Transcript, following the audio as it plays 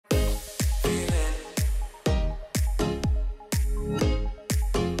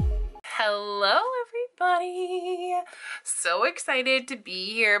So excited to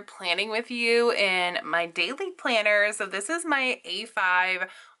be here planning with you in my daily planner. So this is my A5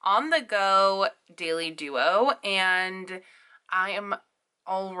 on the go Daily Duo, and I am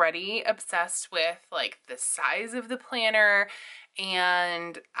already obsessed with like the size of the planner,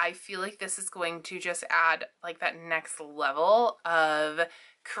 and I feel like this is going to just add like that next level of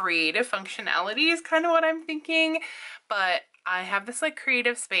creative functionality is kind of what I'm thinking. But I have this like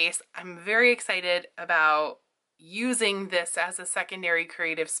creative space. I'm very excited about using this as a secondary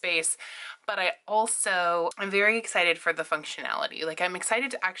creative space, but I'm very excited for the functionality. Like I'm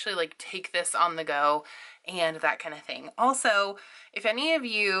excited to actually like take this on the go and that kind of thing. Also, if any of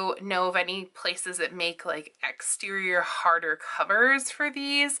you know of any places that make like exterior harder covers for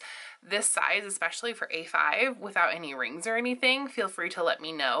these, this size, especially for A5 without any rings or anything, feel free to let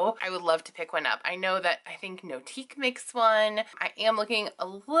me know. I would love to pick one up. I know that I think Notique makes one. I am looking a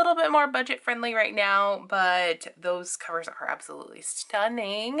little bit more budget friendly right now, but those covers are absolutely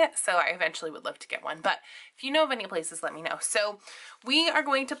stunning. So I eventually would love to get one. But if you know of any places, let me know. So we are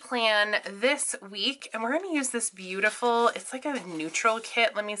going to plan this week, and we're going to use this beautiful, it's like a neutral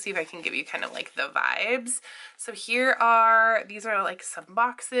kit. Let me see if I can give you kind of like the vibes. So these are like some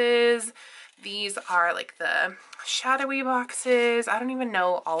boxes. These are like the shadowy boxes. I don't even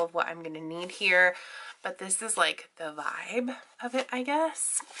know all of what I'm going to need here, but this is like the vibe of it, I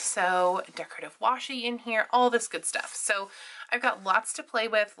guess. So decorative washi in here, all this good stuff. So I've got lots to play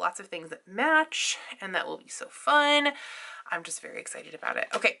with, lots of things that match, and that will be so fun. I'm just very excited about it.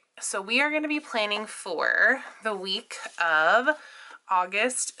 Okay, so we are going to be planning for the week of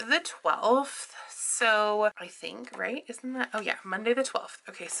August the 12th. So I think, right? Isn't that? Oh yeah, Monday the 12th.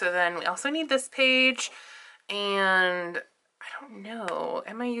 Okay, so then we also need this page, and I don't know.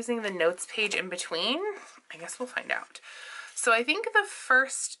 Am I using the notes page in between? I guess we'll find out. So I think the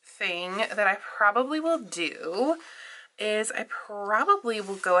first thing that I probably will do is I probably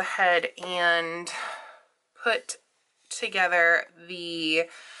will go ahead and put together the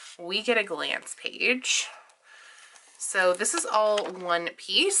week at a glance page. So this is all one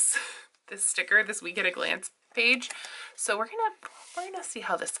piece, this sticker, this week at a glance page. So we're gonna see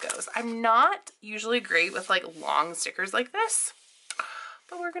how this goes. I'm not usually great with like long stickers like this,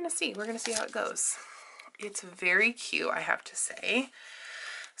 but we're gonna see how it goes. It's very cute, I have to say.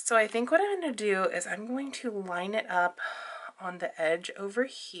 So I think what I'm gonna do is I'm going to line it up on the edge over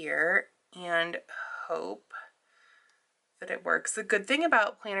here and hope that it works. The good thing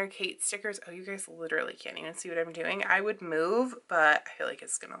about Planner Kate stickers, oh, you guys literally can't even see what I'm doing. I would move, but I feel like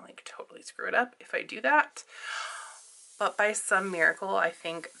it's gonna like totally screw it up if I do that. But by some miracle, I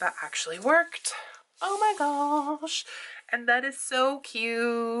think that actually worked. Oh my gosh. And that is so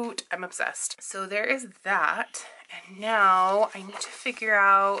cute. I'm obsessed. So there is that. And now I need to figure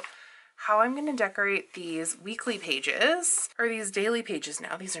out how I'm going to decorate these weekly pages, or these daily pages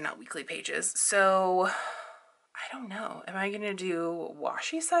now. These are not weekly pages. So I don't know. Am I going to do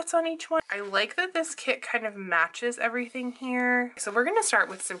washi sets on each one? I like that this kit kind of matches everything here. So we're going to start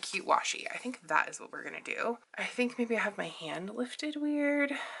with some cute washi. I think that is what we're going to do. I think maybe I have my hand lifted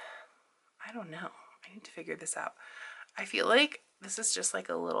weird. I don't know. I need to figure this out. I feel like this is just like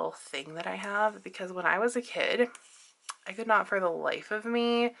a little thing that I have, because when I was a kid, I could not for the life of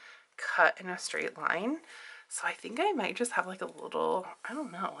me cut in a straight line. So I think I might just have like a little, I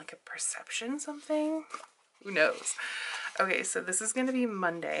don't know, like a perception something. Who knows? Okay, so this is going to be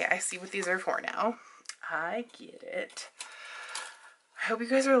Monday. I see what these are for now. I get it. I hope you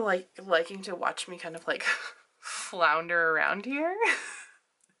guys are liking to watch me kind of like flounder around here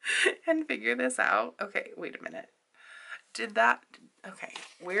and figure this out. Okay, wait a minute. Okay,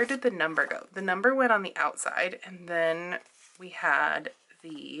 where did the number go? The number went on the outside, and then we had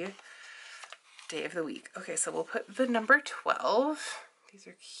the day of the week. Okay, so we'll put the number 12. These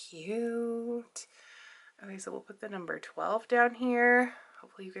are cute. Okay, so we'll put the number 12 down here.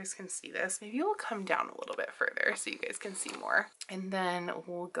 Hopefully you guys can see this. Maybe we'll come down a little bit further so you guys can see more. And then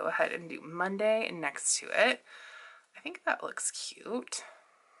we'll go ahead and do Monday next to it. I think that looks cute.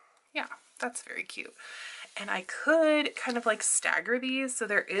 Yeah, that's very cute. And I could kind of like stagger these, so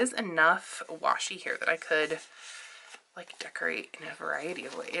there is enough washi here that I could like decorate in a variety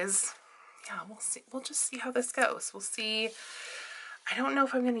of ways. Yeah, we'll see. We'll just see how this goes. We'll see. I don't know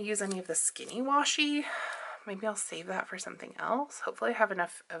if I'm going to use any of the skinny washi. Maybe I'll save that for something else. Hopefully I have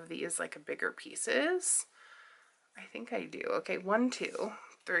enough of these like bigger pieces. I think I do. Okay, 1, 2,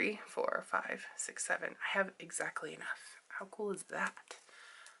 3, 4, 5, 6, 7. I have exactly enough. How cool is that?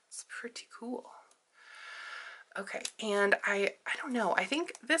 It's pretty cool. Okay, and I don't know. I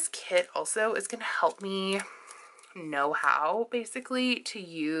think this kit also is going to help me know-how basically to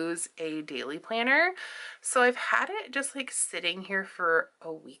use a daily planner. So I've had it just like sitting here for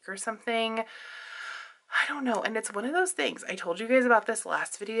a week or something. I don't know. And it's one of those things, I told you guys about this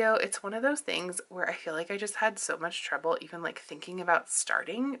last video. It's one of those things where I feel like I just had so much trouble even like thinking about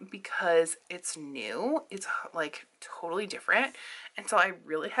starting because it's new. It's like totally different. And so I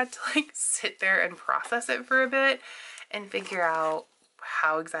really had to like sit there and process it for a bit and figure out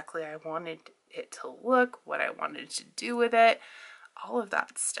how exactly I wanted it to look, what I wanted to do with it, all of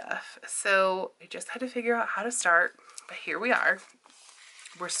that stuff. So I just had to figure out how to start. But here we are.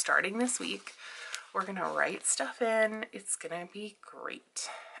 We're starting this week. We're gonna write stuff in. It's gonna be great.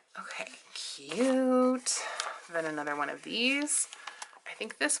 Okay, cute. Then another one of these. I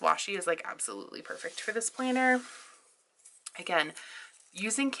think this washi is like absolutely perfect for this planner. Again,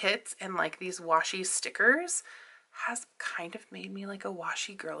 using kits and like these washi stickers has kind of made me like a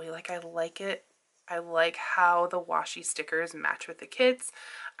washi girly. Like I like it. I like how the washi stickers match with the kits.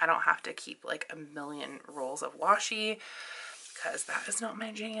 I don't have to keep like a million rolls of washi because that is not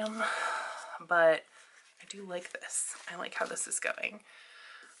my jam. But I do like this. I like how this is going.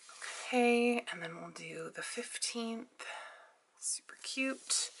 Okay, and then we'll do the 15th. Super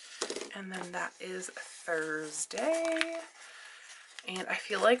cute. And then that is Thursday. And I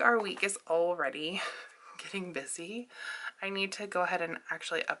feel like our week is already getting busy. I need to go ahead and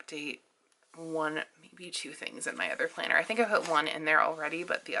actually update one, maybe two things in my other planner. I think I put one in there already,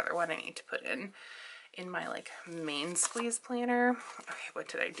 but the other one I need to put in my like main squeeze planner. Okay, what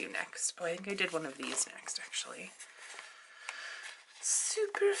did I do next? Oh, I think I did one of these next actually.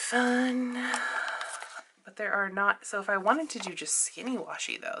 Super fun. But there are not, so if I wanted to do just skinny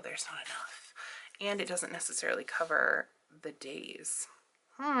washi though, there's not enough. And it doesn't necessarily cover the days.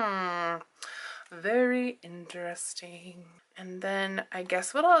 Very interesting. And then I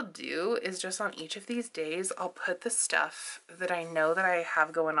guess what I'll do is just on each of these days, I'll put the stuff that I know that I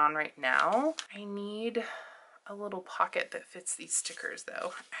have going on right now. I need a little pocket that fits these stickers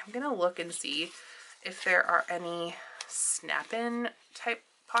though. I'm gonna look and see if there are any snap-in type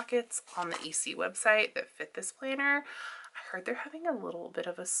pockets on the EC website that fit this planner. I heard they're having a little bit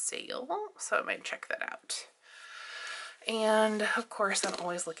of a sale, so I might check that out. And of course, I'm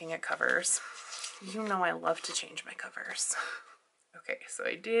always looking at covers. You know I love to change my covers. Okay, so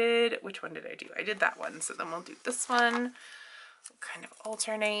I did, which one did I do? I did that one, so then we'll do this one. We'll kind of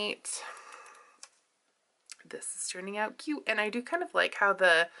alternate. This is turning out cute, and I do kind of like how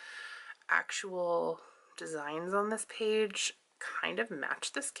the actual designs on this page kind of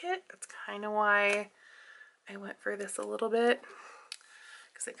match this kit. That's kind of why I went for this a little bit,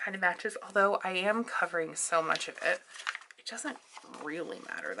 because it kind of matches, although I am covering so much of it, it doesn't really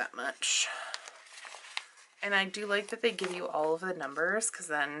matter that much. And I do like that they give you all of the numbers, because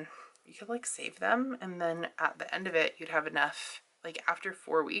then you could like save them, and then at the end of it you'd have enough, like after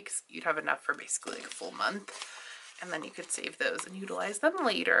 4 weeks you'd have enough for basically like a full month, and then you could save those and utilize them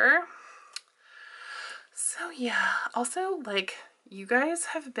later. So yeah, also like you guys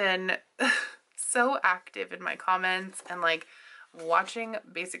have been so active in my comments and like watching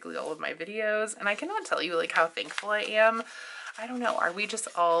basically all of my videos, and I cannot tell you like how thankful I am. I don't know, are we just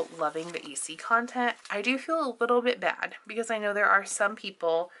all loving the EC content? I do feel a little bit bad because I know there are some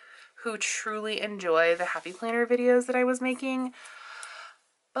people who truly enjoy the Happy Planner videos that I was making,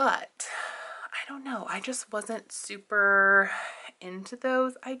 but I don't know, I just wasn't super into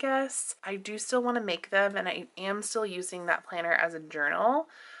those, I guess. I do still want to make them, and I am still using that planner as a journal,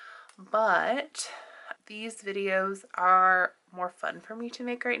 but these videos are more fun for me to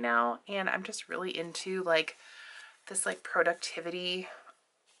make right now, and I'm just really into like this like productivity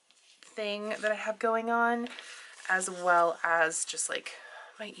thing that I have going on, as well as just like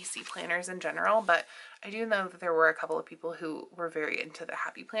my EC planners in general. But I do know that there were a couple of people who were very into the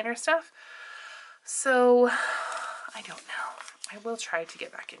Happy Planner stuff, so I don't know. I will try to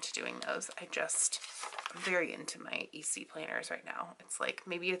get back into doing those. I'm very into my EC planners right now. It's like,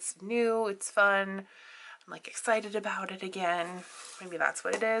 maybe it's new, it's fun, I'm like excited about it again. Maybe that's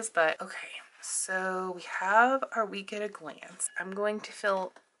what it is, but okay. So we have our week at a glance. I'm going to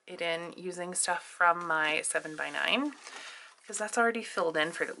fill it in using stuff from my 7x9 because that's already filled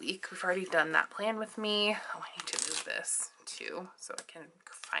in for the week. We've already done that plan with me. Oh, I need to move this too so I can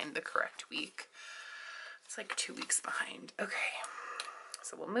find the correct week. It's like 2 weeks behind. Okay,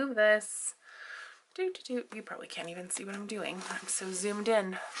 so we'll move this. You probably can't even see what I'm doing. I'm so zoomed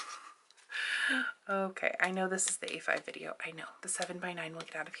in. Okay, I know this is the A5 video. I know, the 7x9 will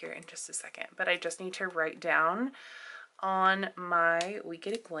get out of here in just a second, but I just need to write down on my week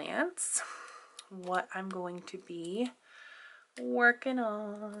at a glance what I'm going to be working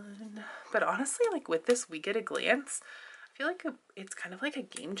on. But honestly, like with this week at a glance, I feel like it's kind of like a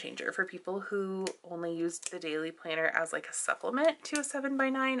game changer for people who only used the daily planner as like a supplement to a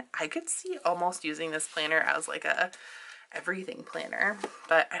 7x9. I could see almost using this planner as like a everything planner,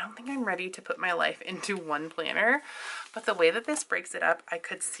 but I don't think I'm ready to put my life into one planner. But the way that this breaks it up, I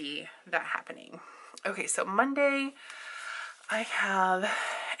could see that happening. Okay, so Monday I have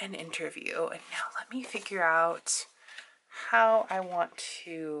an interview, and now let me figure out how I want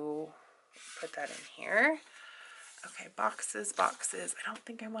to put that in here. Okay, boxes. I don't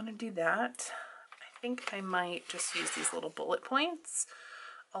think I want to do that. I think I might just use these little bullet points.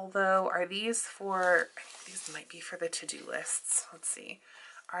 Although, are these for, I think these might be for the to-do lists. Let's see.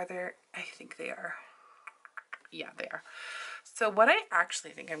 Are there, I think they are. Yeah, they are. So what I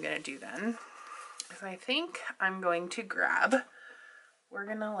actually think I'm going to do then is I think I'm going to grab, we're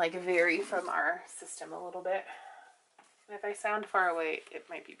going to like vary from our system a little bit. And if I sound far away, it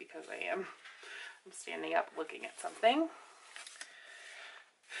might be because I'm standing up looking at something.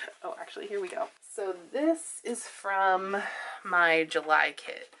 Oh, actually, here we go. So this is from my July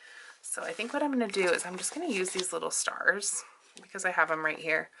kit. So I think what I'm going to do is I'm just going to use these little stars because I have them right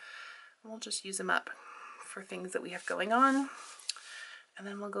here. We'll just use them up for things that we have going on. And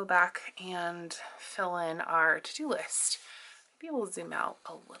then we'll go back and fill in our to-do list. Maybe we'll zoom out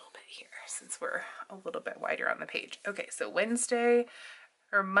a little bit here since we're a little bit wider on the page. Okay, so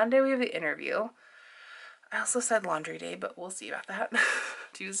Monday we have the interview. I also said laundry day, but we'll see about that.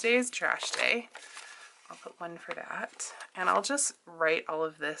 Tuesday is trash day. I'll put one for that. And I'll just write all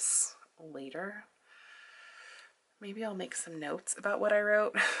of this later. Maybe I'll make some notes about what I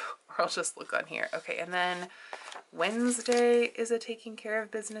wrote, or I'll just look on here. Okay, and then Wednesday is a taking care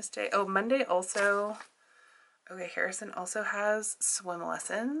of business day. Oh, Monday also. Okay, Harrison also has swim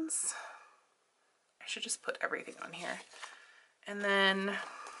lessons. I should just put everything on here. And then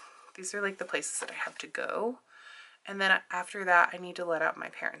these are like the places that I have to go. And then after that, I need to let out my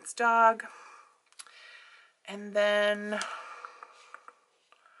parents' dog. And then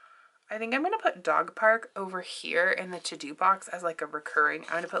I think I'm going to put dog park over here in the to-do box as like a recurring.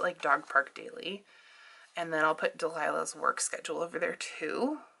 I'm going to put like dog park daily. And then I'll put Delilah's work schedule over there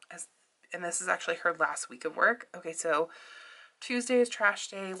too. And this is actually her last week of work. Okay, so Tuesday is trash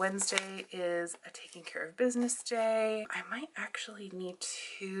day. Wednesday is a taking care of business day. I might actually need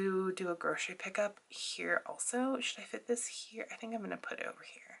to do a grocery pickup here also. Should I fit this here? I think I'm going to put it over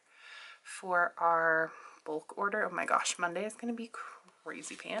here for our bulk order. Oh my gosh, Monday is going to be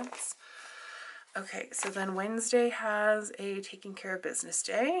crazy pants. Okay, so then Wednesday has a taking care of business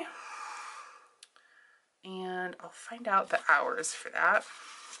day. And I'll find out the hours for that.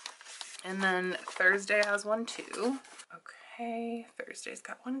 And then Thursday has one too. Okay, Thursday's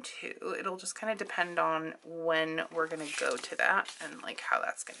got one too. It'll just kind of depend on when we're gonna go to that and like how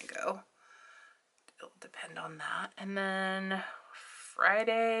that's gonna go. It'll depend on that. And then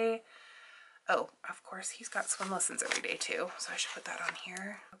Friday, oh, of course he's got swim lessons every day too, so I should put that on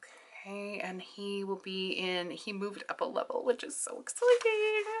here. Okay, and he moved up a level, which is so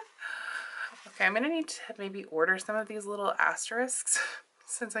exciting. Okay, I'm gonna need to maybe order some of these little asterisks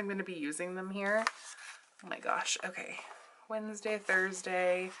since I'm gonna be using them here. Oh my gosh, okay. Wednesday,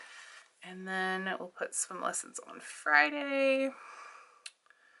 Thursday, and then we'll put swim lessons on Friday.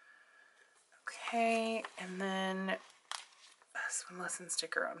 Okay, and then a swim lesson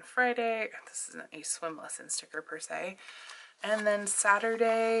sticker on Friday. This isn't a swim lesson sticker per se. And then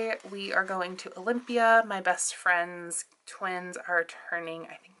Saturday, we are going to Olympia. My best friend's twins are turning,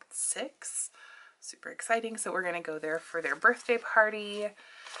 I think, 6. Super exciting. So we're gonna go there for their birthday party.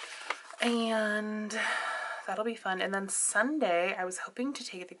 And that'll be fun. And then Sunday, I was hoping to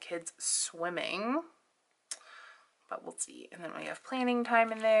take the kids swimming, but we'll see. And then we have planning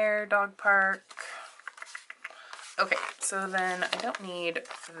time in there, dog park. Okay, so then I don't need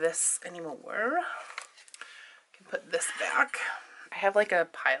this anymore. I can put this back. I have like a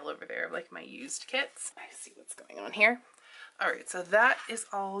pile over there of like my used kits. I see what's going on here. All right, so that is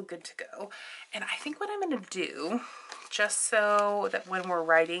all good to go. And I think what I'm gonna do, just so that when we're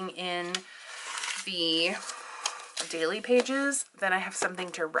writing in the daily pages, then I have something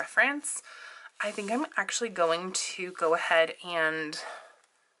to reference, I think I'm actually going to go ahead and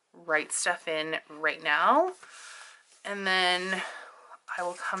write stuff in right now. And then I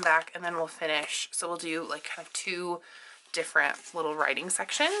will come back and then we'll finish. So we'll do like kind of 2 different little writing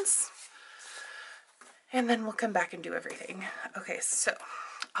sections. And then we'll come back and do everything. Okay, so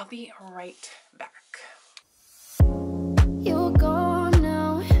I'll be right back. You're gone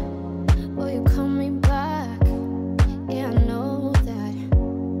now, will you call me back? Yeah, I know that.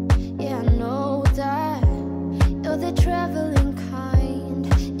 Yeah, I know that. You're the traveling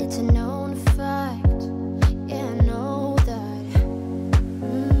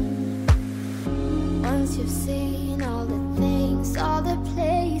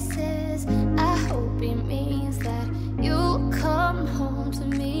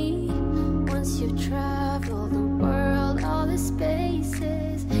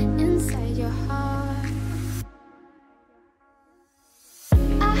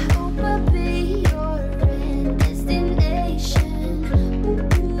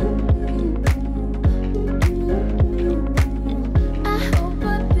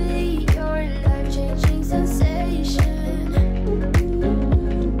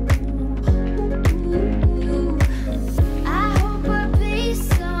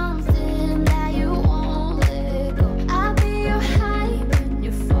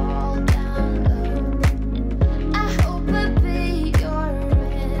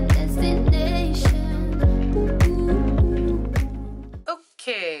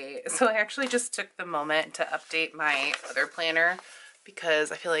Okay, so I actually just took the moment to update my other planner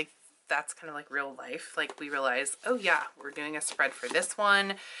because I feel like that's kind of like real life. Like we realize, oh yeah, we're doing a spread for this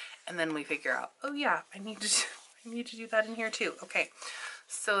one, and then we figure out, oh yeah, I need to do that in here too. Okay,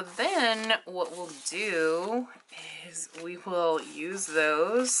 so then what we'll do is we will use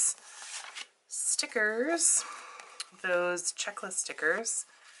those stickers, those checklist stickers.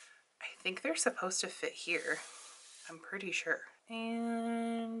 I think they're supposed to fit here. I'm pretty sure.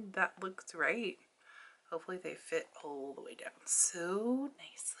 And that looks right. Hopefully they fit all the way down so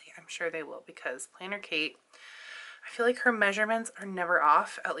nicely. I'm sure they will because Planner Kate, I feel like her measurements are never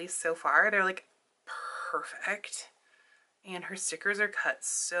off, at least so far. They're like perfect. And her stickers are cut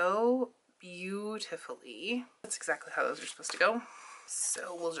so beautifully. That's exactly how those are supposed to go.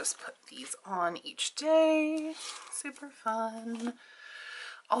 So we'll just put these on each day. Super fun.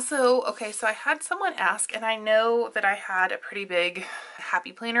 Also, okay, so I had someone ask, and I know that I had a pretty big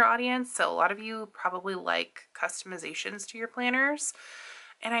Happy Planner audience, so a lot of you probably like customizations to your planners.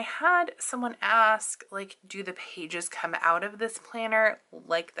 And I had someone ask, like, do the pages come out of this planner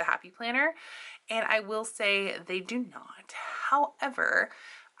like the Happy Planner? And I will say they do not. However,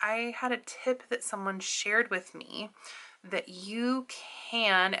 I had a tip that someone shared with me that you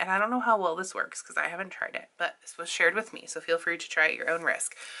can, and I don't know how well this works because I haven't tried it, but this was shared with me, so feel free to try at your own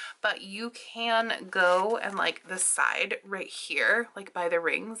risk. But you can go and like the side right here, like by the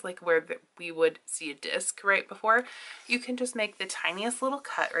rings, like where we would see a disc right before, you can just make the tiniest little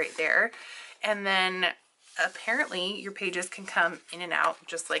cut right there. And then apparently your pages can come in and out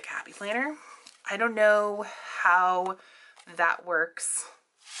just like Happy Planner. I don't know how that works,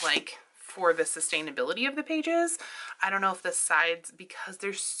 like for the sustainability of the pages. I don't know if the sides, because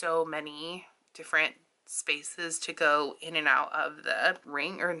there's so many different spaces to go in and out of the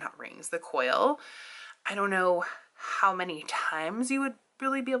ring, or not rings, the coil. I don't know how many times you would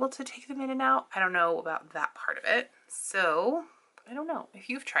really be able to take them in and out. I don't know about that part of it. So I don't know if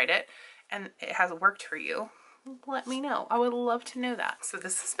you've tried it and it has worked for you. Let me know. I would love to know that. So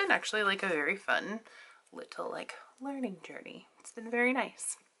this has been actually like a very fun little like learning journey. It's been very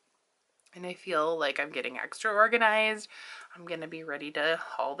nice. And I feel like I'm getting extra organized. I'm gonna be ready to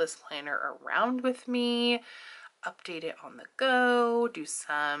haul this planner around with me, update it on the go, do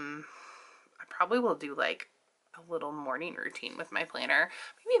some, I probably will do like a little morning routine with my planner.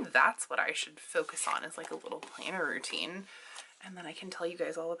 Maybe that's what I should focus on, is like a little planner routine. And then I can tell you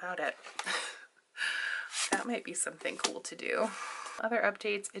guys all about it. That might be something cool to do. Other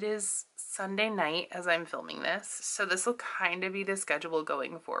updates, it is Sunday night as I'm filming this, so this will kind of be the schedule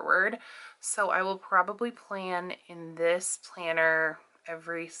going forward. So I will probably plan in this planner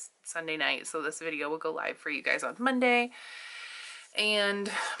every Sunday night, so this video will go live for you guys on Monday.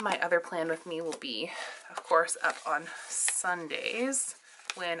 And my other plan with me will be, of course, up on Sundays,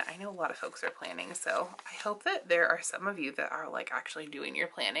 when I know a lot of folks are planning. So I hope that there are some of you that are like actually doing your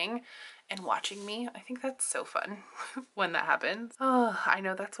planning and watching me. I think that's so fun when that happens. Oh, I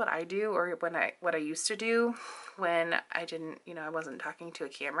know that's what I do, or what I used to do when I didn't, I wasn't talking to a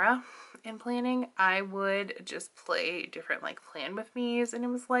camera in planning. I would just play different like plan with me's, and it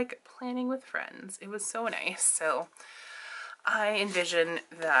was like planning with friends. It was so nice. So I envision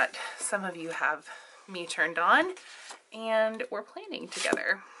that some of you have me turned on and we're planning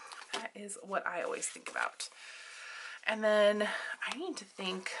together. That is what I always think about. And then I need to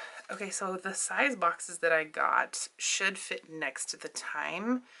think, okay, so the size boxes that I got should fit next to the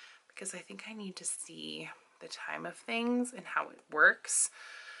time, because I think I need to see the time of things and how it works.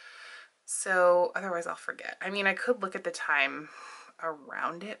 So otherwise I'll forget. I mean, I could look at the time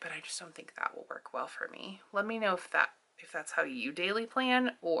around it, but I just don't think that will work well for me. Let me know if that's how you daily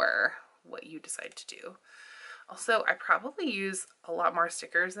plan or what you decide to do. Also, I probably use a lot more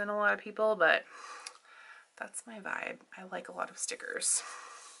stickers than a lot of people, but that's my vibe. I like a lot of stickers.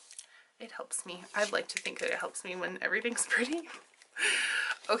 It helps me. I'd like to think that it helps me when everything's pretty.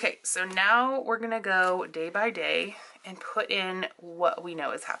 Okay, so now we're gonna go day by day and put in what we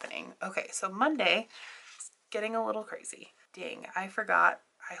know is happening. Okay, so Monday is getting a little crazy. Dang, I forgot.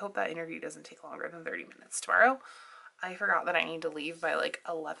 I hope that interview doesn't take longer than 30 minutes tomorrow. I forgot that I need to leave by like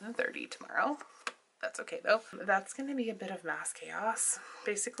 11:30 tomorrow. That's okay though. That's going to be a bit of mass chaos.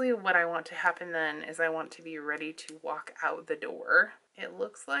 Basically what I want to happen then is I want to be ready to walk out the door. It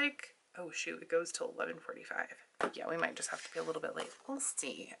looks like, oh shoot, it goes till 11:45. Yeah, we might just have to be a little bit late. We'll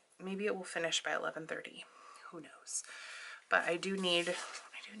see. Maybe it will finish by 11:30. Who knows? But I do need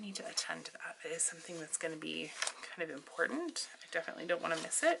to attend to that. It is something that's going to be kind of important. I definitely don't want to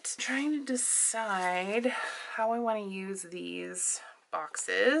miss it. I'm trying to decide how I want to use these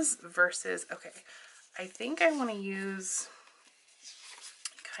boxes versus, okay, I think I want to use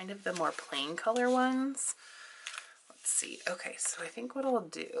kind of the more plain color ones. Let's see. Okay, so I think what I'll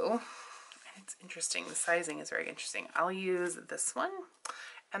do, and it's interesting, the sizing is very interesting. I'll use this one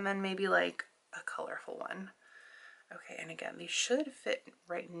and then maybe like a colorful one. Okay, and again, these should fit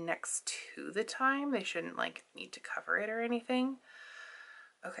right next to the time. They shouldn't like need to cover it or anything.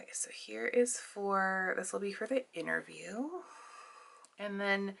 Okay, so here is for, this will be for the interview. And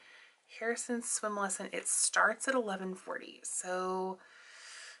then Harrison's swim lesson, it starts at 11:40. So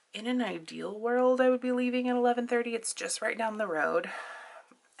in an ideal world, I would be leaving at 11:30. It's just right down the road.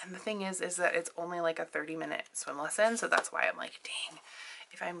 And the thing is that it's only like a 30-minute swim lesson. So that's why I'm like, dang,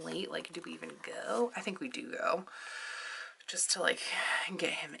 if I'm late, like, do we even go? I think we do go. Just to like get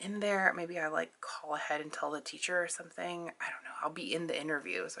him in there. Maybe I like call ahead and tell the teacher or something. I don't know. I'll be in the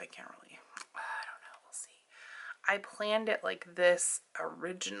interview, so I can't really, I don't know. We'll see. I planned it like this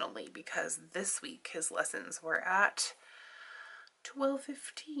originally because this week his lessons were at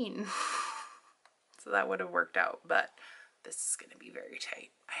 12:15. So that would have worked out, but this is going to be very tight.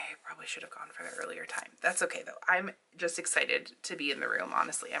 I probably should have gone for the earlier time. That's okay though. I'm just excited to be in the room,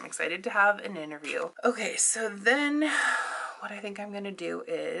 honestly. I'm excited to have an interview. Okay, so then what I think I'm going to do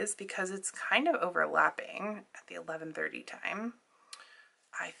is, because it's kind of overlapping at the 11:30 time,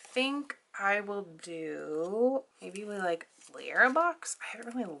 I think I will do, maybe we like layer a box. I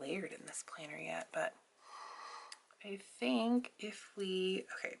haven't really layered in this planner yet, but I think if we,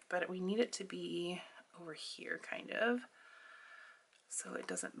 okay, but we need it to be over here kind of, so it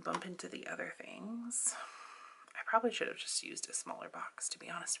doesn't bump into the other things. I probably should have just used a smaller box, to be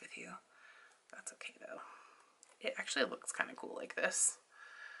honest with you. That's okay though. It actually looks kind of cool like this.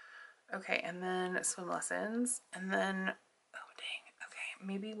 Okay, and then swim lessons, and then, oh dang, okay,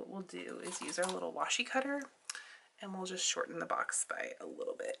 maybe what we'll do is use our little washi cutter, and we'll just shorten the box by a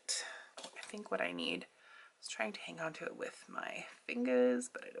little bit. I think what I need, I was trying to hang on to it with my fingers,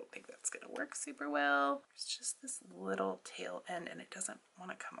 but I don't think that's gonna work super well. It's just this little tail end, and it doesn't want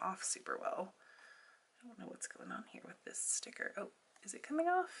to come off super well. I don't know what's going on here with this sticker. Oh, is it coming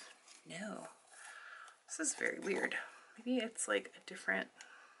off? No. This is very weird. Maybe it's like a different,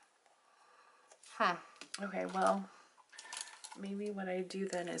 okay, well, maybe what I do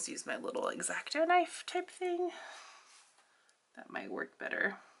then is use my little X-Acto knife type thing. That might work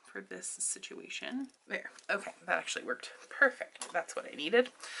better for this situation. There, okay, that actually worked perfect. That's what I needed.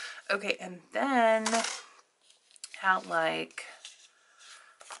 Okay, and then at like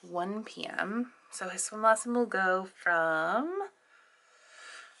 1 p.m. So his swim lesson will go from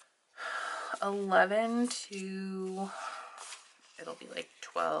 11 to, it'll be like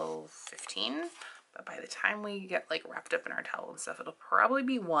 12:15. But by the time we get like wrapped up in our towel and stuff, it'll probably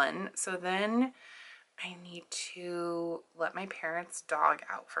be 1. So then I need to let my parents' dog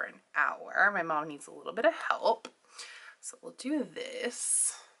out for an hour. My mom needs a little bit of help. So we'll do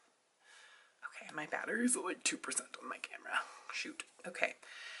this. Okay, my battery's at like 2% on my camera. Shoot. Okay.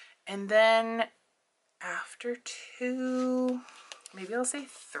 And then after 2, maybe I'll say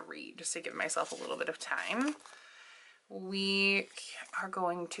 3, just to give myself a little bit of time, we are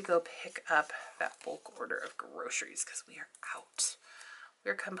going to go pick up that bulk order of groceries because we are out.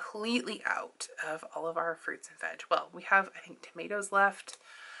 We're completely out of all of our fruits and veg. Well, we have, I think, tomatoes left,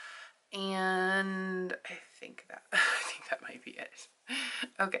 and I think that might be it.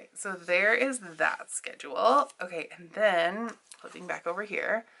 Okay, so there is that schedule. Okay, and then flipping back over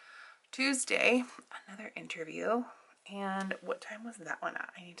here, Tuesday, another interview. And what time was that one at?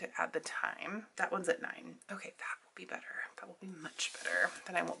 I need to add the time. That one's at 9. Okay, that will be better. That will be much better.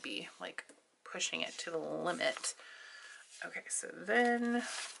 Then I won't be like pushing it to the limit. Okay, so then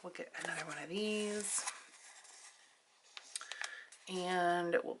we'll get another one of these.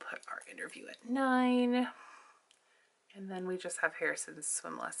 And we'll put our interview at 9. And then we just have Harrison's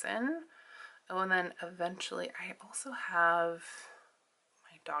swim lesson. Oh, and then eventually I also have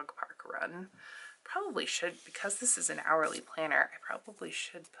my dog park run. Probably should, because this is an hourly planner, I probably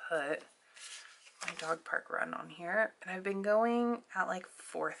should put my dog park run on here. And I've been going at like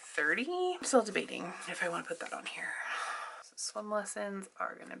 4:30. I'm still debating if I want to put that on here. So swim lessons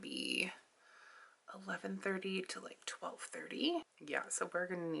are gonna be 11:30 to like 12:30. Yeah, so we're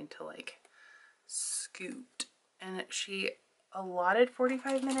gonna need to like scoot. And she allotted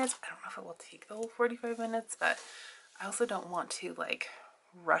 45 minutes. I don't know if it will take the whole 45 minutes, but I also don't want to like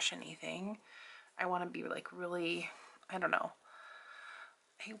rush anything. I want to be like really, I don't know.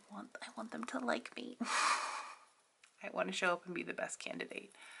 I want them to like me. I want to show up and be the best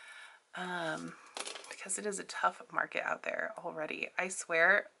candidate. Because it is a tough market out there already. I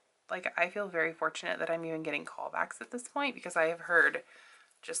swear, like, I feel very fortunate that I'm even getting callbacks at this point, because I have heard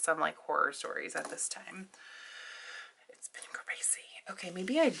just some like horror stories at this time. It's been crazy. Okay,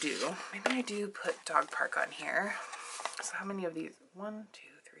 maybe I do. Maybe I do put dog park on here. So how many of these? 1, 2,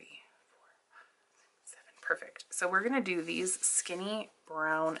 3, 4, 7. Perfect. So we're gonna do these skinny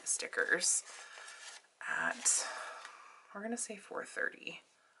brown stickers at, we're gonna say 4:30.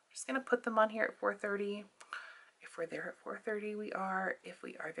 I'm just gonna put them on here at 4:30. If we're there at 4:30, we are. If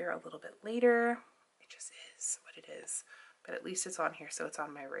we are there a little bit later, it just is what it is. But at least it's on here, so it's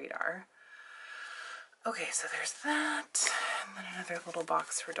on my radar. Okay, so there's that. And then another little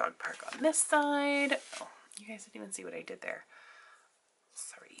box for dog park on this side. Oh, you guys didn't even see what I did there.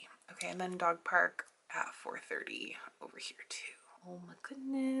 Sorry. Okay, and then dog park at 4:30 over here too. Oh my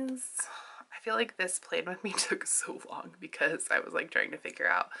goodness. I feel like this Plan With Me took so long because I was like trying to figure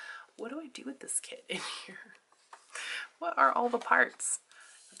out, what do I do with this kit in here? What are all the parts?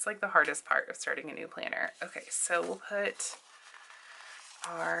 It's like the hardest part of starting a new planner. Okay, so we'll put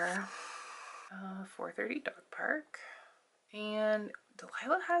our 4:30 dog park. And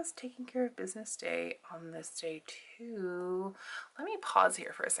Delilah has Taking Care of Business Day on this day too. Let me pause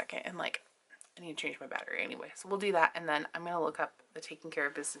here for a second and like, I need to change my battery anyway. So we'll do that, and then I'm gonna look up the Taking Care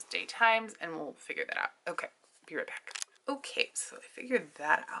of Business Day times and we'll figure that out. Okay, be right back. Okay, so I figured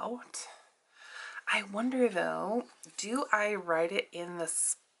that out. I wonder though, do I write it in the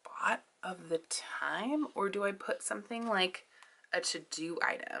spot of the time, or do I put something like a to-do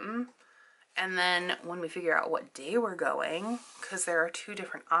item? And then when we figure out what day we're going, because there are 2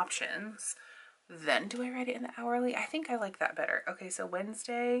 different options, then do I write it in the hourly? I think I like that better. Okay, so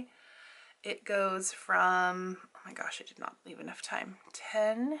Wednesday, it goes from, oh my gosh, I did not leave enough time,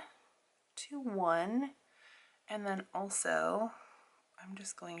 10 to 1. And then also, I'm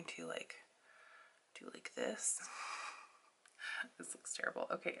just going to like do like this. This looks terrible.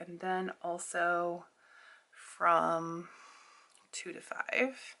 Okay, and then also from 2 to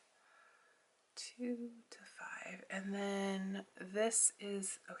 5. 2 to 5. And then this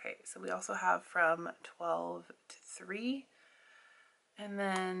is, okay, so we also have from 12 to 3. And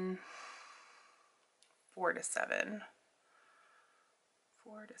then 4 to 7.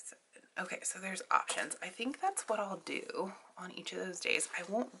 4 to 7. Okay, so there's options. I think that's what I'll do on each of those days. I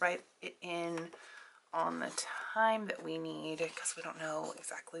won't write it in on the time that we need because we don't know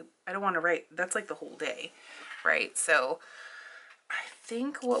exactly. I don't want to write, that's like the whole day, right? So I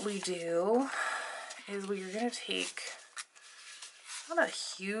think what we do is we're going to take, not a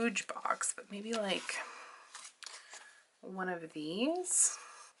huge box, but maybe like one of these.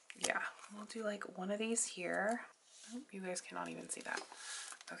 Yeah, we'll do like one of these here. Oh, you guys cannot even see that.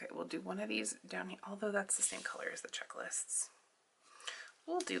 Okay, we'll do one of these down here, although that's the same color as the checklists.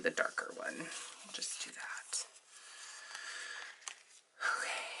 We'll do the darker one. We'll just do that.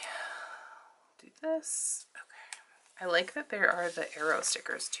 Okay, do this. Okay. I like that there are the arrow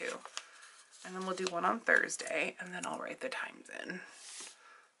stickers too. And then we'll do one on Thursday, and then I'll write the times in.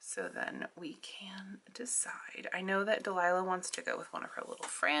 So then we can decide. I know that Delilah wants to go with one of her little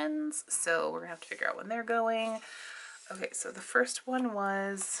friends, so we're gonna have to figure out when they're going. Okay, so the first one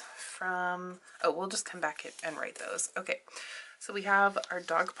was from, oh, we'll just come back and write those. Okay, so we have our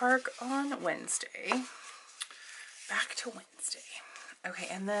dog park on Wednesday. Back to Wednesday. Okay,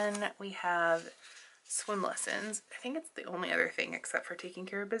 and then we have swim lessons. I think it's the only other thing except for Taking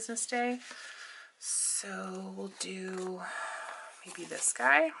Care of Business Day. So we'll do maybe this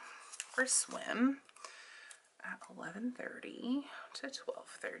guy for swim at 11:30 to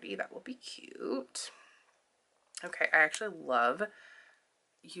 12:30. That will be cute. Okay, I actually love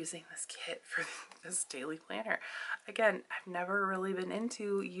using this kit for this daily planner. Again, I've never really been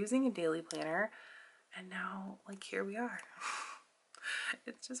into using a daily planner, and now like here we are.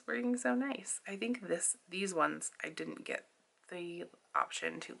 It's just working so nice. I think these ones I didn't get the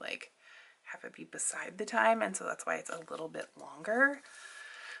option to like have it be beside the time, and so that's why it's a little bit longer.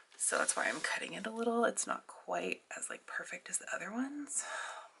 So that's why I'm cutting it a little. It's not quite as like perfect as the other ones,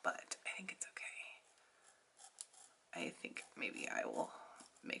 but I think it's okay. I think maybe I will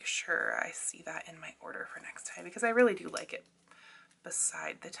make sure I see that in my order for next time, because I really do like it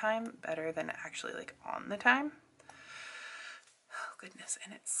beside the time better than actually like on the time. Oh goodness,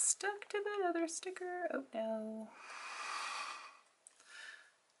 and it's stuck to that other sticker. Oh no.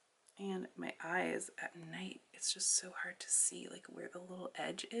 And my eyes at night, it's just so hard to see like where the little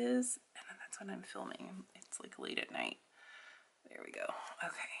edge is, and then that's when I'm filming. It's like late at night. There we go.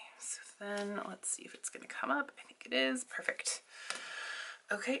 Okay, so then let's see if it's gonna come up. I think it is. Perfect.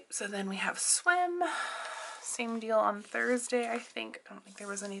 Okay, so then we have swim. Same deal on Thursday, I think. I don't think there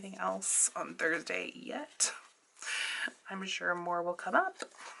was anything else on Thursday yet. I'm sure more will come up.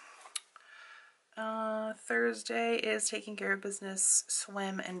 Thursday is Taking Care of Business,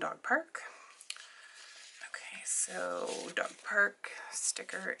 swim, and dog park. Okay, so dog park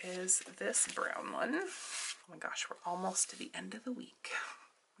sticker is this brown one. Oh my gosh, we're almost to the end of the week.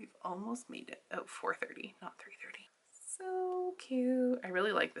 We've almost made it. Oh, 4:30, not 3:30. So cute. I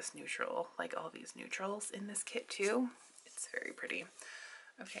really like this neutral, like all these neutrals in this kit too. It's very pretty.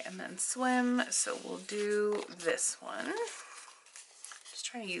 Okay, and then swim. So we'll do this one. Just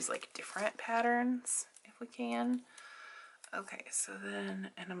trying to use like different patterns if we can. Okay, so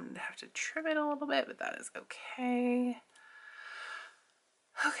then, and I'm gonna have to trim it a little bit, but that is okay.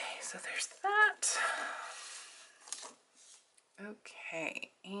 Okay, so there's that.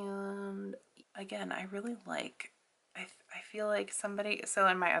 Okay, and again, I really like, I feel like somebody, so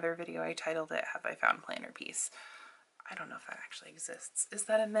in my other video I titled it, Have I Found Planner Piece? I don't know if that actually exists. Is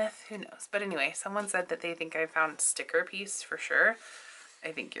that a myth? Who knows? But anyway, someone said that they think I found sticker piece for sure.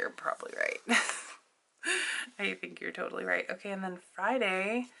 I think you're probably right. I think you're totally right. Okay, and then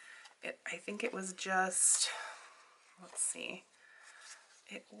Friday, I think it was just, let's see.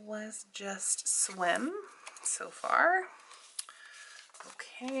 It was just swim so far.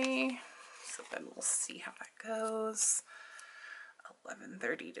 Okay, so then we'll see how that goes.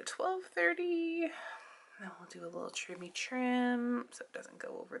 11:30 to 12:30. Then we'll do a little trimmy trim so it doesn't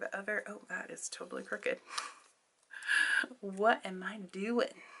go over the other. Oh, that is totally crooked. What am I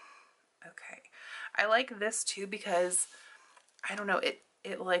doing? Okay, I like this too because I don't know,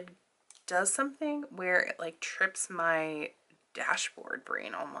 it like does something where it like trips my dashboard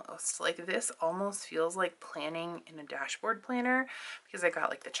brain almost. Like this almost feels like planning in a dashboard planner because I got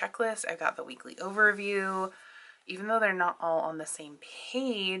like the checklist, I got the weekly overview. Even though they're not all on the same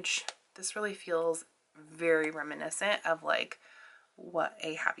page, this really feels very reminiscent of like what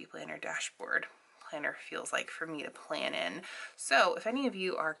a happy planner dashboard planner feels like for me to plan in. So if any of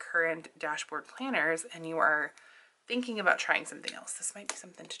you are current dashboard planners and you are thinking about trying something else, this might be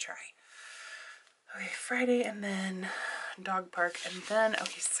something to try. Okay, Friday and then dog park, and then,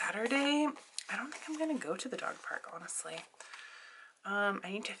 okay, Saturday, I don't think I'm gonna go to the dog park, honestly. I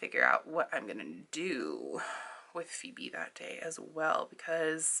need to figure out what I'm gonna do with Phoebe that day as well,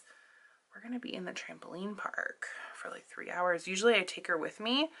 because we're gonna be in the trampoline park for like 3 hours. Usually I take her with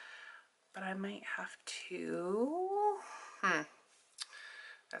me, but I might have to,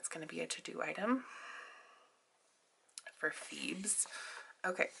 that's gonna be a to-do item for Phoebes.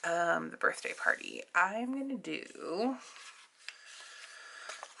 Okay, the birthday party. I'm gonna do,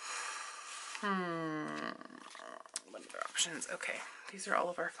 what other options? Okay, these are all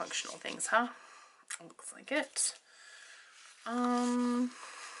of our functional things, huh? Looks like it.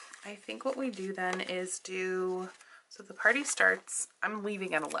 I think what we do then is do, so the party starts, I'm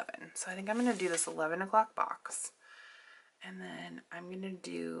leaving at 11. So I think I'm gonna do this 11 o'clock box. And then I'm gonna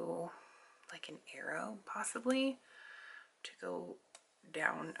do like an arrow possibly to go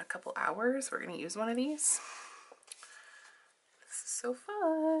down a couple hours. We're gonna use one of these. This is so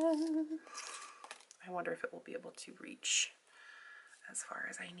fun. I wonder if it will be able to reach as far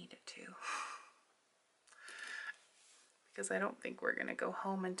as I need it to. Because I don't think we're gonna go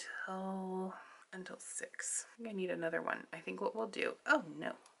home until 6. I think I need another one. I think what we'll do, oh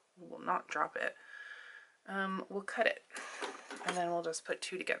no, we will not drop it. We'll cut it and then we'll just put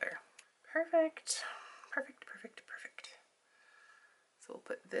 2 together. Perfect, perfect, perfect, perfect. So we'll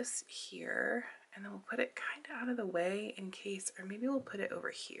put this here and then we'll put it kind of out of the way in case, or maybe we'll put it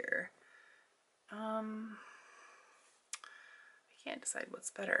over here. I can't decide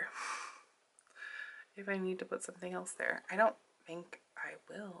what's better. If I need to put something else there. I don't think I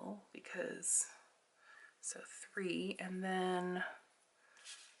will because, so 3, and then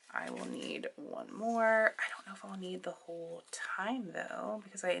I will need 1 more. I don't know if I'll need the whole time though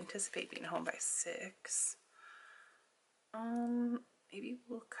because I anticipate being home by 6. Maybe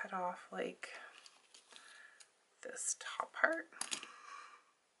we'll cut off like this top part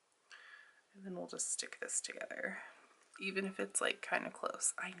and then we'll just stick this together. Even if it's like kind of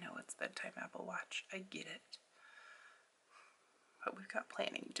close. I know it's bedtime, Apple Watch. I get it. But we've got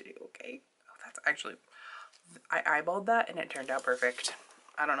planning to do, okay? Oh, that's actually, I eyeballed that and it turned out perfect.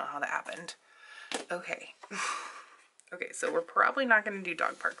 I don't know how that happened. Okay. Okay, so we're probably not going to do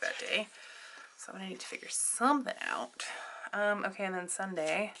dog park that day. So I'm going to need to figure something out. Okay, and then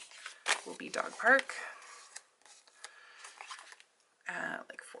Sunday will be dog park at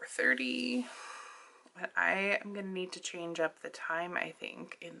like 4:30. But I am going to need to change up the time, I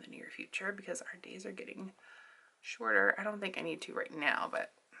think, in the near future because our days are getting shorter. I don't think I need to right now,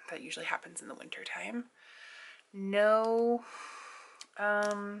 but that usually happens in the winter time. No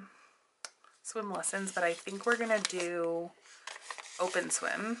swim lessons, but I think we're going to do open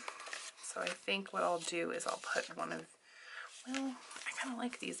swim. So I think what I'll do is I'll put one of, well, I kind of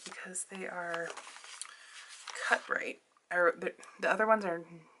like these because they are cut right. Or the other ones are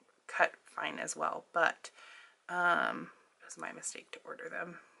cut fine as well, but it was my mistake to order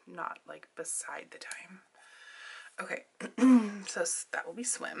them, not like beside the time. Okay, so that will be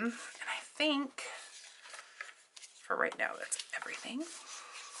swim. And I think for right now, that's everything.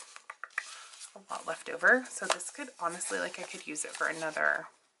 A lot left over. So this could honestly, like I could use it for another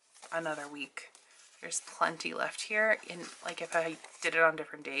week. There's plenty left here. In like if I did it on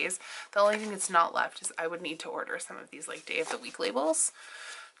different days, the only thing that's not left is I would need to order some of these like day of the week labels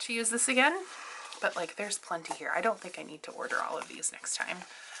to use this again. But like there's plenty here. I don't think I need to order all of these next time.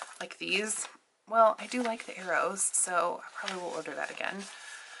 Like these, well, I do like the arrows, so I probably will order that again.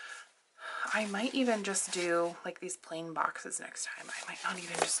 I might even just do like these plain boxes next time. I might not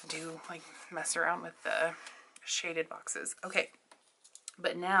even just do like mess around with the shaded boxes. Okay,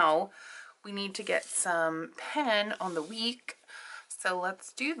 but now we need to get some pen on the week. So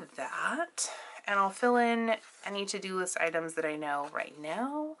let's do that. And I'll fill in any to-do list items that I know right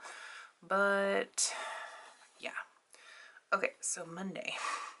now. But yeah. Okay, so Monday,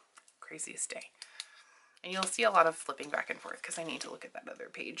 craziest day. And you'll see a lot of flipping back and forth because I need to look at that other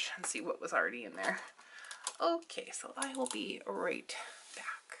page and see what was already in there. Okay, so I will be right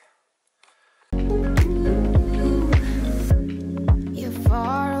back. You're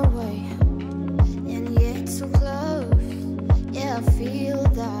far away and yet so close. Yeah, I feel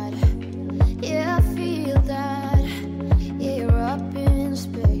that. Yeah, I feel that. Yeah, you're up in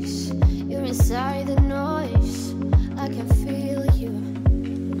space. You're inside the noise. I can feel you.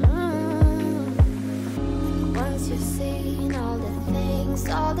 Once you've seen all the things,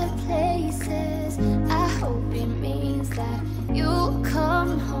 all the places, I hope it means that you'll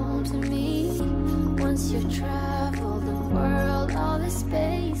come home to me. Once you've traveled the world, all the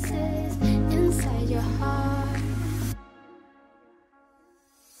spaces inside your heart.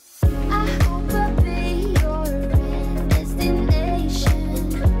 I hope I'll be your destination.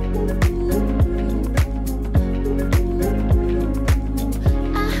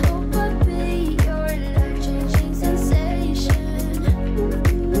 I hope I'll be your life-changing sensation.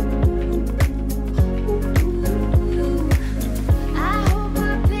 I hope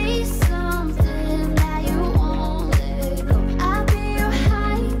I'll be something that you won't let go. I'll be your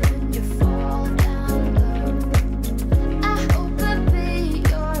high when you fall down low. I hope I'll be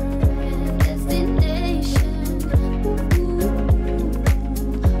your destination.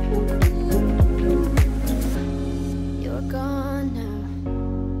 You're gone now,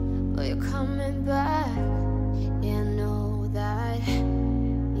 but you're coming back. Yeah, I know that.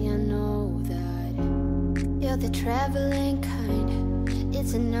 Yeah, I know that. You're the traveling kind.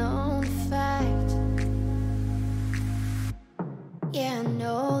 It's a known fact. Yeah, I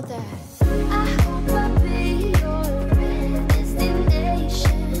know that. I hope I'll be your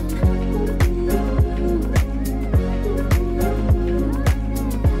destination.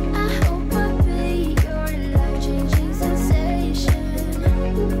 I hope I'll be your life-changing sensation.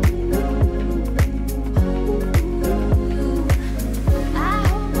 I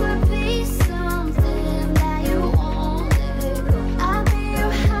hope I'll be something that you won't let go. I'll be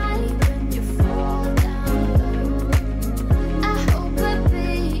your high when you fall down low. I hope I'll be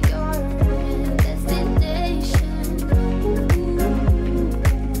your destination.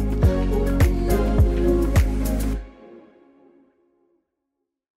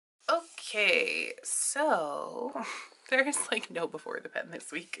 Okay, so there's like no before the pen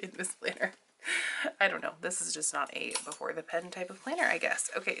this week in this planner. I don't know. This is just not a before the pen type of planner, I guess.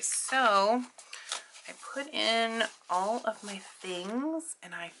 Okay, so I put in all of my things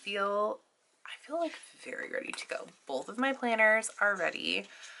and I feel like very ready to go. Both of my planners are ready.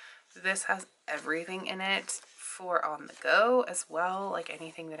 This has everything in it for on the go as well, like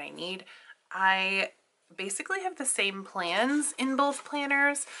anything that I need. I basically have the same plans in both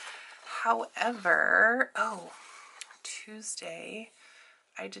planners. However, oh, Tuesday,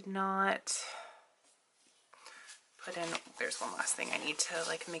 I did not put in, there's one last thing I need to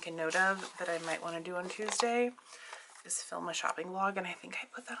like make a note of that I might want to do on Tuesday is film a shopping vlog, and I think I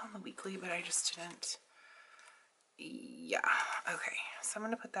put that on the weekly, but I just didn't. Yeah, okay, so I'm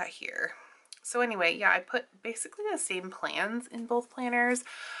gonna put that here. So anyway, yeah, I put basically the same plans in both planners,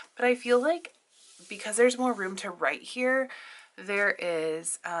 but I feel like because there's more room to write here, there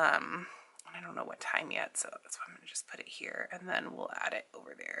is, and I don't know what time yet, so that's why I'm gonna just put it here and then we'll add it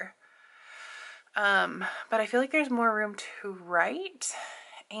over there. But I feel like there's more room to write,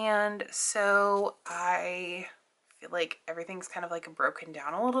 and so I feel like everything's kind of like broken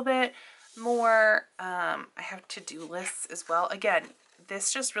down a little bit more. I have to-do lists as well. Again,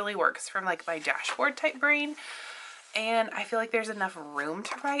 this just really works from like my dashboard type brain. And I feel like there's enough room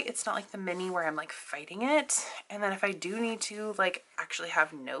to write. It's not like the mini where I'm like fighting it. And then if I do need to like actually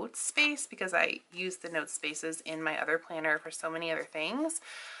have note space, because I use the note spaces in my other planner for so many other things,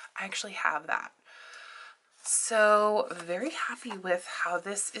 I actually have that. So very happy with how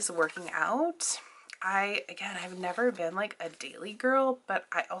this is working out. Again, I've never been like a daily girl, but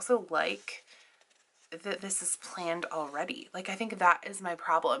I also like that this is planned already. Like, I think that is my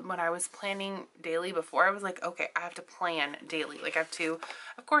problem. When I was planning daily before, I was like, okay, I have to plan daily. Like, I have to,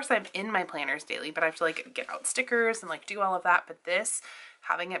 of course I'm in my planners daily, but I have to like get out stickers and like do all of that. But this,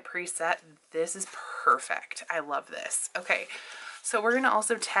 having it preset, this is perfect. I love this. Okay, so we're gonna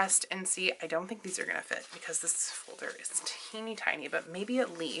also test and see. I don't think these are gonna fit because this folder is teeny tiny, but maybe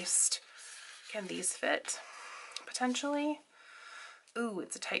at least, can these fit potentially? Ooh,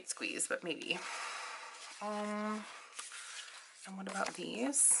 it's a tight squeeze, but maybe. And what about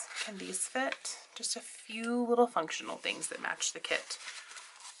these? Can these fit? Just a few little functional things that match the kit.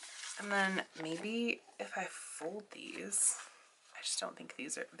 And then maybe if I fold these, I just don't think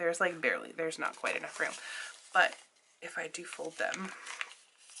these are, there's like barely, there's not quite enough room. But if I do fold them,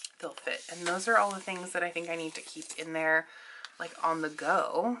 they'll fit. And those are all the things that I think I need to keep in there, like on the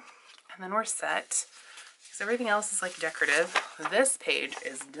go. And then we're set. Because everything else is like decorative. This page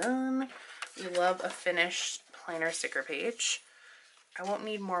is done. We love a finished planner sticker page. I won't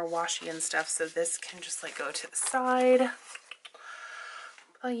need more washi and stuff, so this can just like go to the side.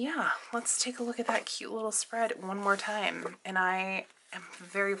 But yeah, let's take a look at that cute little spread one more time. And I am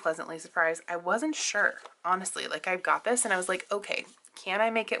very pleasantly surprised. I wasn't sure, honestly. Like, I've got this and I was like, okay, can I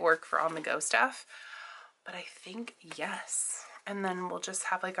make it work for on-the-go stuff? But I think yes. And then we'll just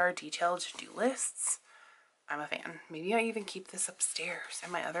have like our detailed to-do lists. I'm a fan. Maybe I even keep this upstairs.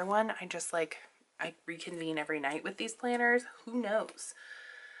 And my other one, I reconvene every night with these planners. Who knows?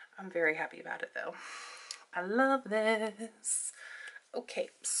 I'm very happy about it though. I love this. Okay,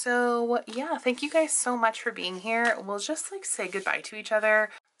 so yeah, thank you guys so much for being here. We'll just like say goodbye to each other.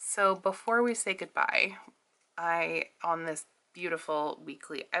 So before we say goodbye, on this beautiful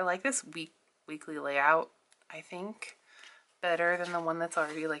weekly, I like this weekly layout, I think, better than the one that's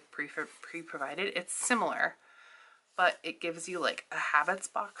already like pre-provided. It's similar, but it gives you like a habits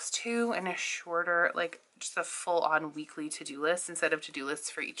box too, and a shorter, like just a full-on weekly to-do list instead of to-do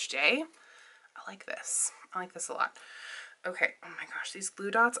lists for each day. I like this. I like this a lot. Okay, oh my gosh, these glue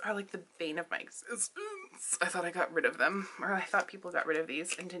dots are like the bane of my existence. I thought I got rid of them, or I thought people got rid of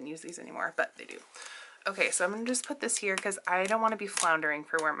these and didn't use these anymore, but they do. Okay, so I'm gonna just put this here because I don't want to be floundering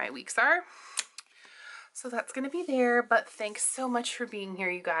for where my weeks are. So that's going to be there, but thanks so much for being here,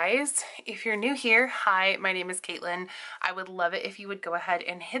 you guys. If you're new here, hi, my name is Caitlin. I would love it if you would go ahead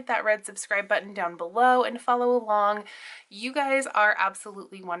and hit that red subscribe button down below and follow along. You guys are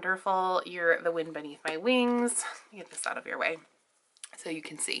absolutely wonderful. You're the wind beneath my wings. Let me get this out of your way so you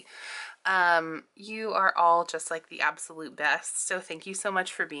can see. You are all just like the absolute best. So thank you so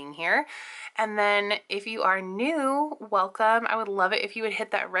much for being here. And then if you are new, welcome. I would love it if you would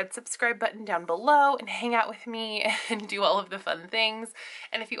hit that red subscribe button down below and hang out with me and do all of the fun things.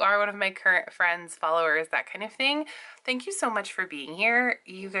 And if you are one of my current friends, followers, that kind of thing, thank you so much for being here.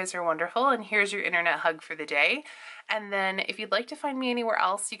 You guys are wonderful. And here's your internet hug for the day. And then if you'd like to find me anywhere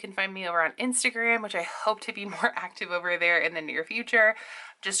else, you can find me over on Instagram, which I hope to be more active over there in the near future.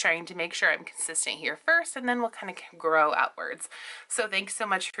 Just trying to make sure I'm consistent here first, and then we'll kind of grow outwards. So thanks so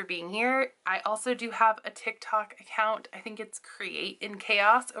much for being here. I also do have a TikTok account. I think it's Create in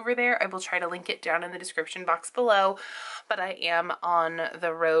Chaos over there. I will try to link it down in the description box below, but I am on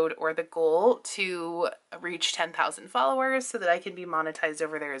the road, or the goal, to reach 10,000 followers so that I can be monetized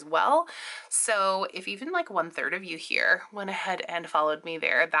over there as well. So if even like 1/3 of you here went ahead and followed me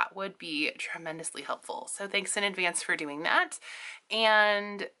there, that would be tremendously helpful. So thanks in advance for doing that.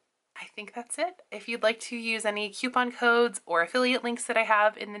 And I think that's it. If you'd like to use any coupon codes or affiliate links that I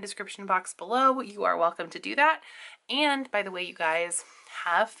have in the description box below, you are welcome to do that. And by the way, you guys,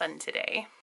 have fun today.